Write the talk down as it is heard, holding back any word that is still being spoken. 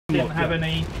Didn't have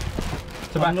any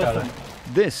tobacco.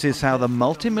 This is how the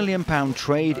multi-million-pound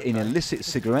trade in illicit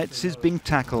cigarettes is being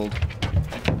tackled.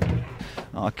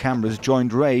 Our cameras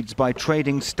joined raids by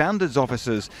trading standards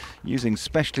officers using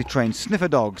specially trained sniffer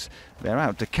dogs. They're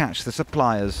out to catch the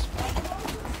suppliers.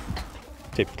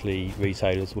 Typically,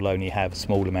 retailers will only have a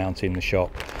small amount in the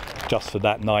shop just for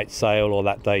that night's sale or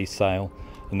that day's sale,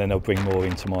 and then they'll bring more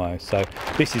in tomorrow. So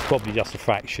this is probably just a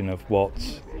fraction of what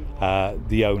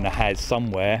the owner has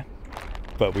somewhere,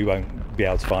 but we won't be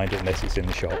able to find it unless it's in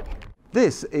the shop.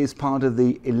 This is part of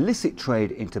the illicit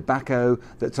trade in tobacco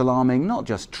that's alarming not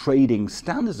just trading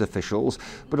standards officials,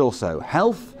 but also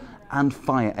health and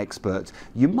fire experts.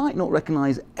 You might not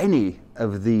recognise any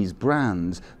of these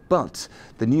brands, but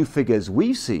the new figures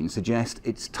we've seen suggest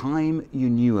it's time you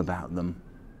knew about them.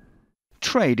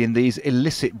 Trade in these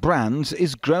illicit brands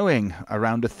is growing.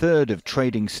 Around a third of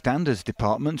trading standards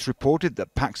departments reported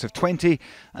that packs of 20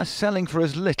 are selling for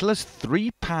as little as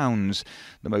 £3.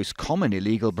 The most common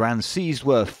illegal brands seized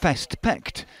were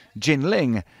Festpect,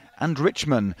 Jinling and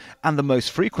Richmond, and the most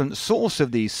frequent source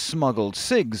of these smuggled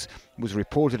cigs was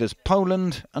reported as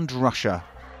Poland and Russia.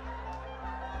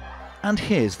 And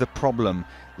here's the problem.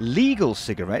 Legal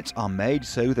cigarettes are made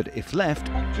so that if left,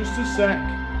 Just a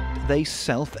sec. they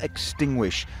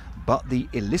self-extinguish, but the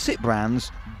illicit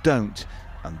brands don't.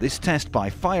 And this test by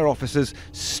fire officers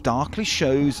starkly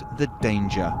shows the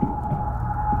danger.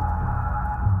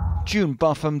 June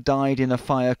Buffum died in a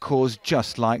fire caused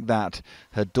just like that.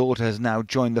 Her daughter has now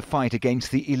joined the fight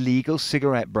against the illegal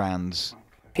cigarette brands.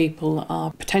 People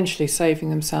are potentially saving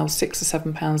themselves £6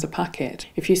 or £7 a packet.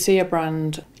 If you see a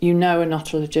brand you know are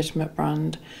not a legitimate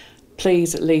brand,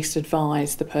 please at least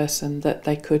advise the person that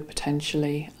they could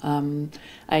potentially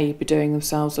A, be doing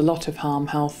themselves a lot of harm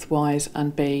health-wise,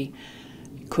 and B,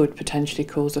 could potentially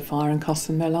cause a fire and cost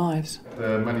them their lives.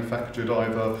 They're manufactured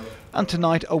either... And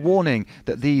tonight a warning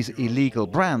that these illegal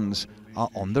brands are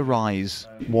on the rise.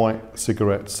 White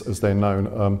cigarettes, as they're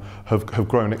known, have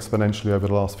grown exponentially over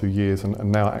the last few years and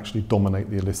now actually dominate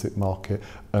the illicit market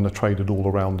and are traded all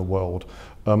around the world.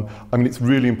 I mean, it's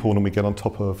really important we get on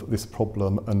top of this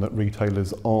problem and that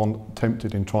retailers aren't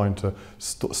tempted in trying to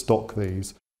stock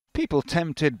these. People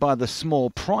tempted by the small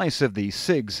price of these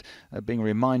cigs are being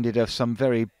reminded of some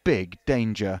very big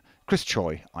danger. Chris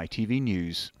Choi, ITV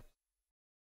News.